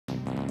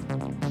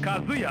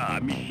Kazuya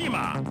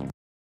Mishima.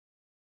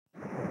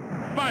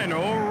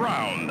 Final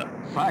round.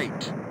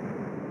 Fight.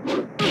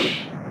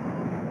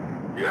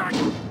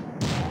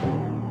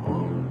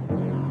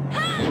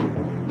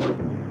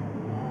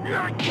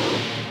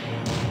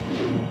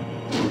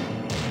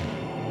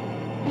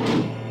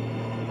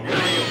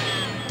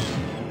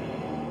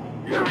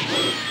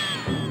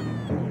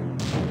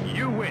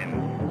 You win.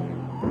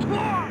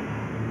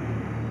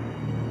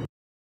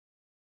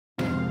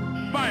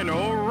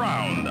 Final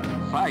round.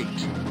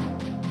 Fight.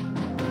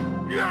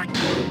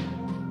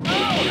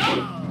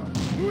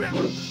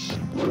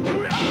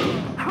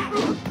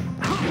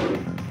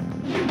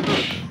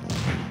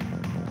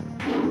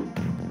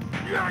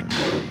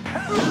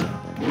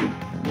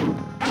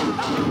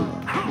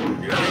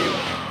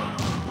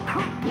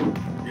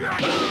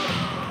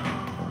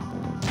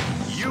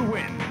 You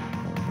win.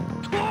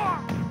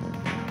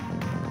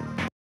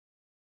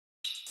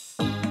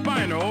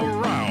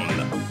 Final round.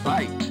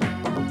 Fight.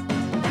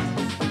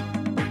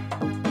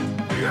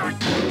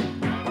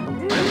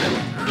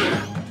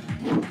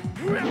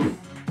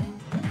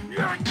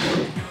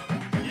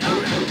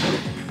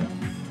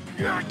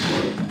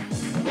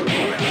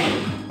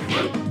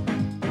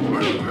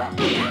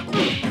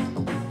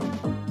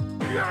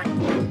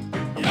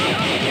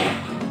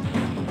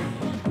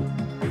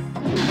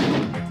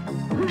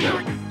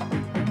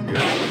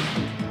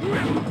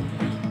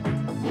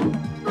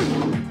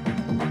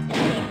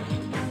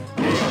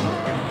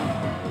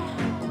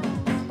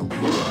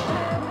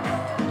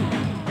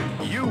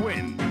 You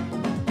win.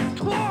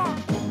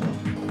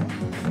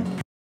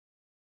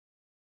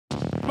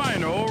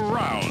 Final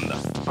round.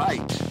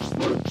 Fight.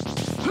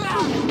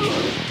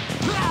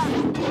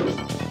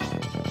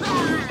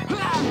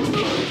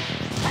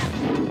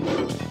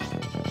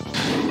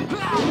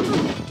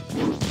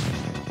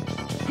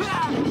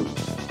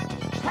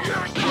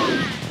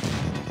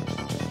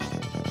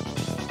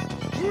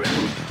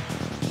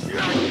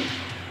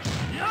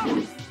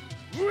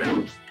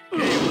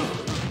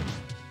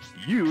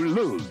 You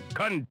lose.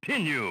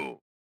 Continue.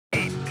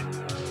 8,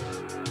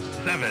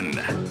 7.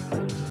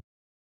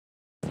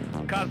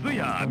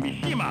 Kazuya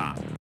Mishima.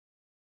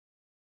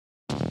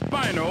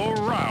 Final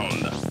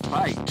round.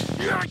 Fight.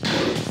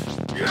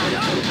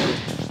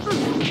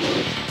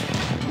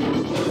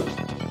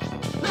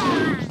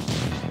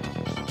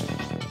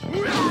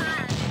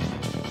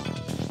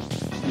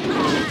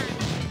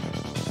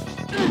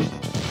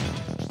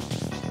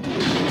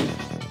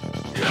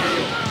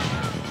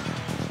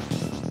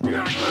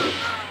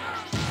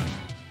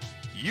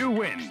 You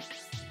win.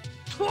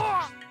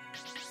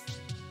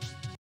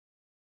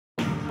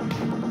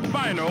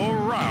 Final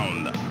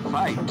round.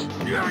 Fight.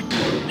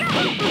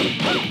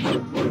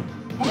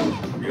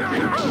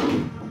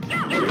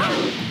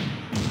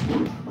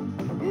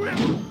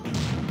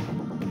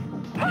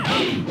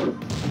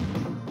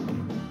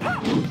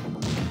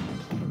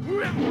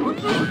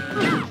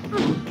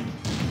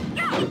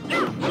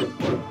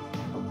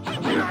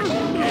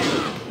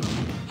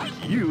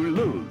 You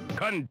lose.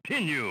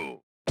 Continue.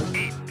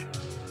 8,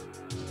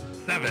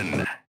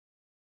 7.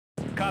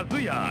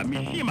 Kazuya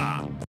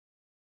Mishima.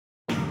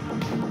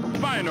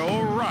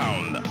 Final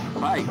round.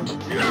 Fight.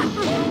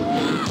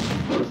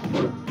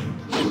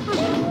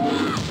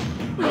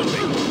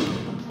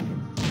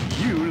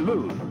 You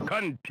lose.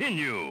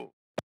 Continue.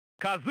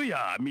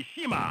 Kazuya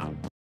Mishima.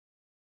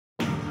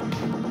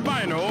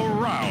 Final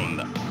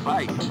round.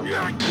 Fight.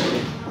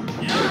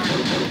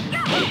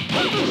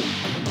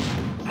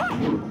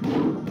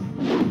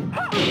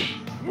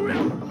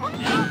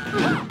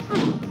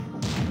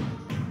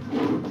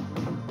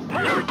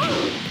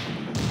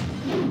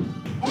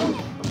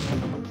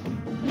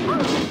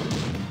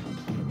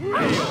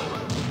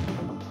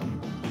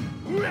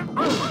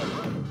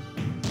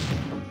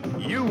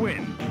 You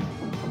win.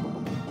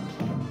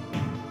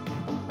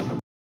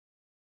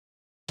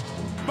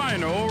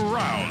 Final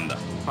round.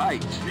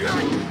 Fight.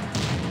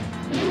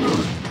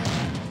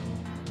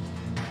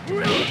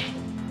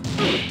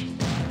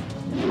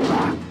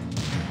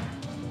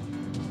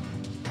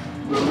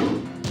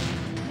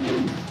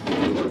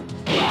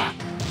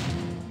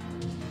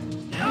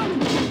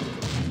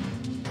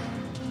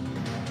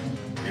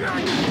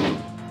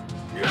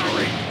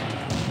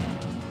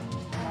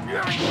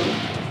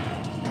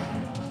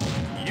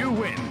 You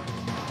win.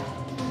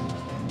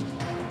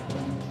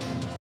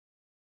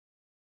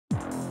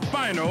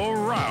 Final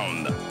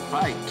round.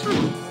 Fight.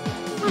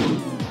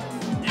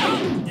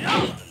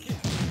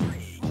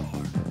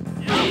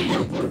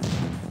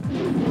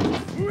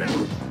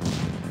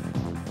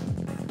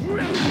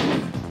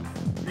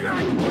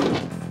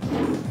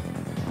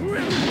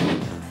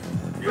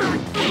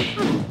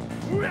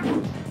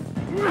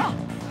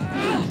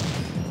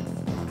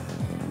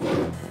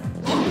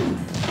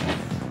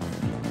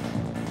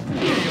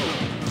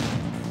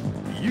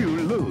 You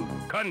lose.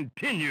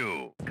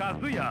 Continue.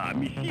 Kazuya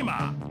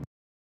Mishima.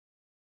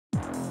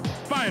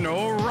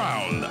 Final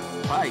round.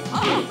 Fight.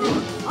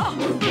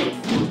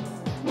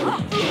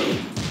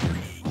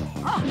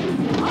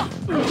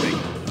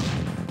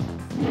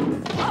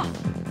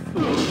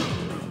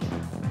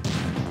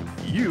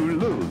 You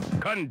lose.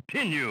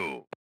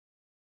 Continue.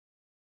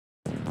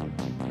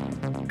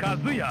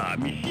 Kazuya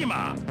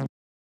Mishima.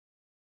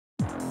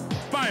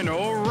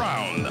 Final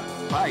round.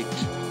 Fight.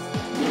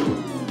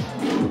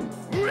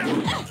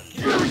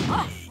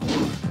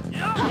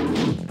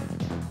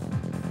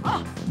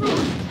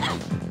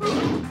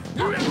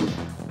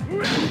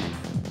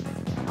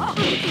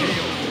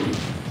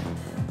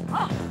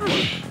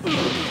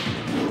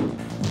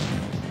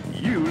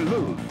 You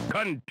lose.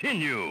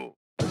 Continue.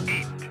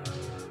 8,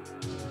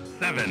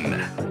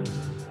 7,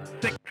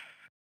 6.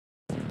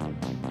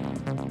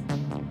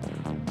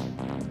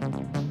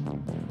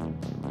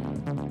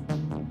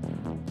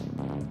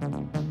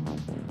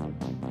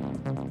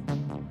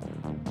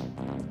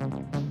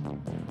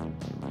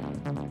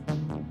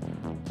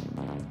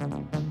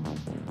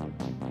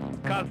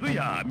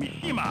 Kazuya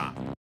Mishima.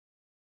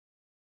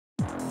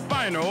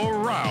 Final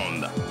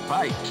round.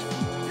 Fight.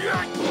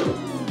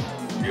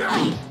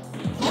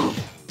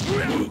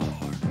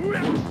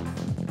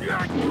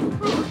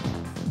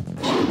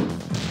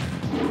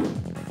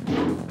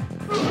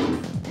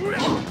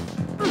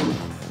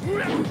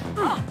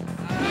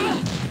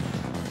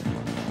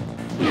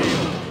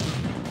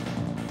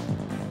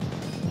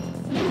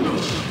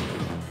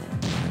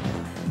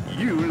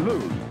 You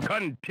lose.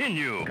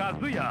 Continue.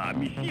 Kazuya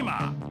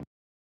Mishima.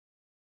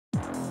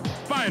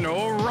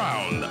 Final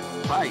round.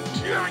 Fight.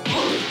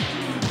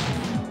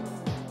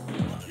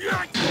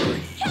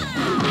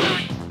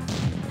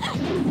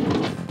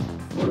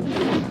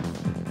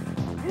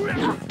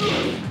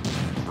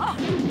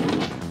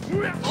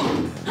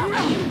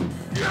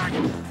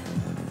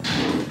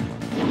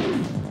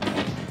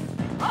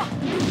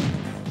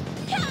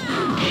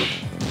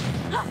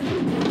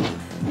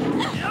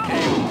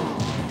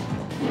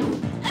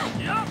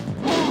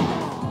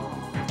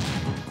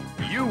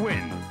 You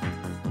win.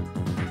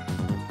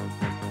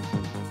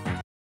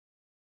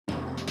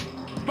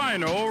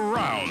 Final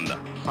round.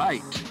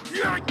 Fight.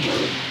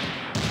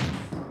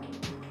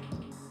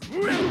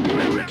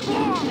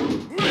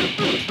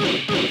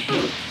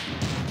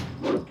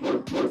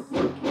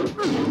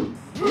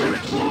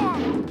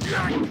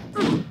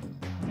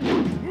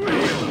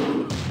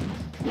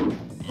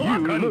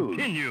 You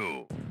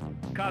continue.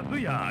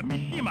 Kazuya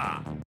Mishima.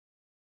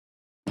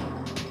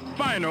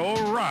 Final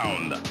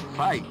round.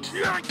 Fight.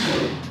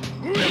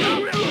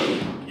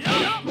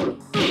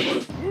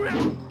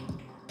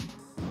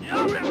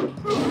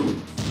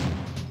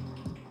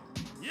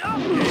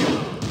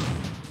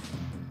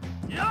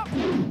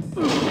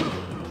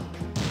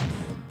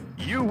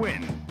 You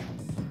win.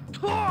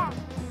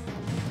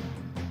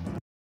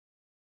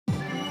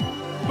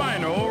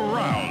 Final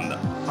round.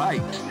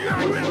 Fight.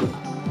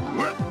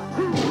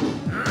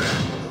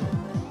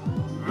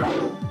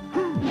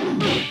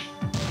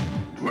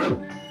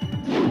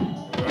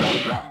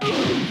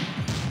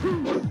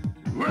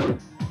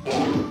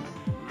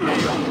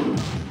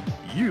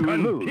 You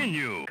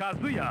continue.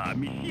 Kazuya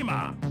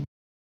Mishima.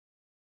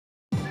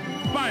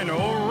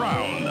 Final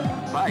round.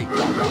 Fight.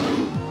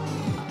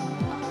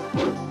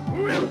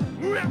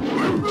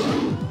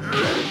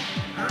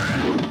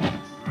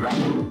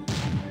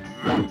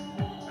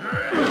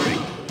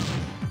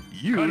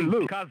 You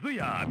lose.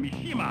 Kazuya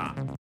Mishima.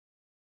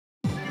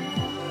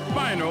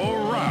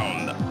 Final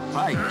round.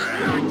 Fight.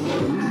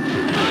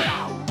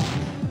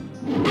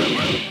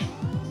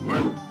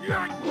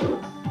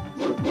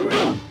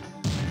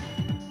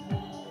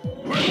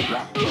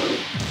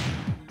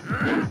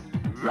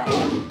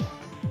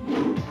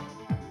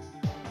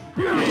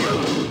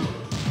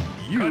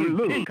 You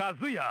lose.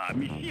 Kazuya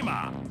Mishima.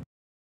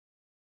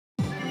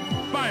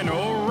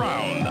 Final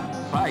round.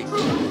 Fight.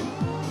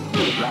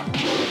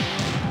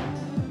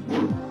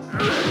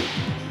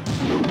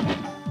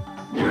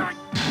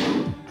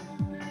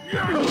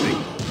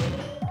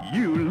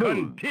 You lose.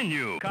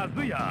 Continue.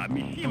 Kazuya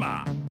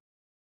Mishima.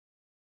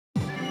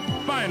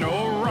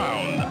 Final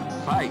round.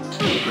 Fight.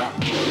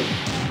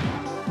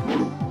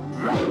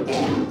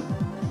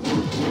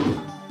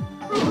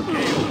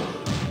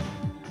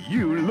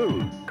 You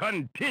lose.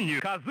 Continue.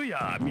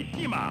 Kazuya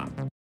Mishima.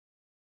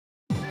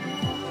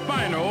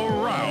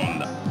 Final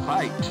round.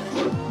 Fight.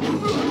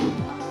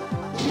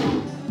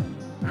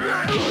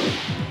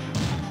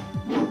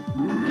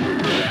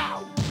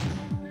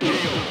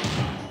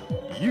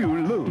 You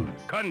lose.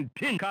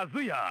 Continue.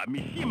 Kazuya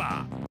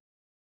Mishima.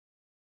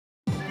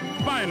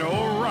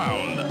 Final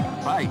round.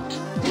 Fight.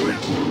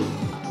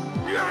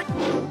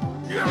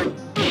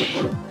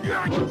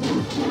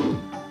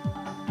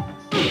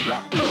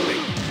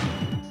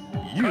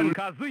 You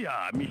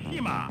Kazuya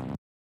Mishima.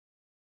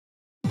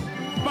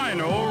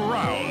 Final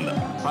round.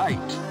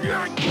 Fight.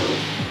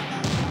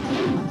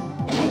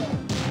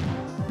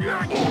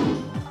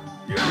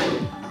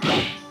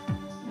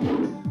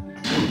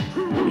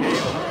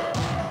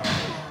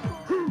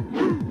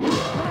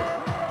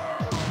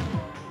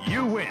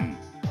 You win.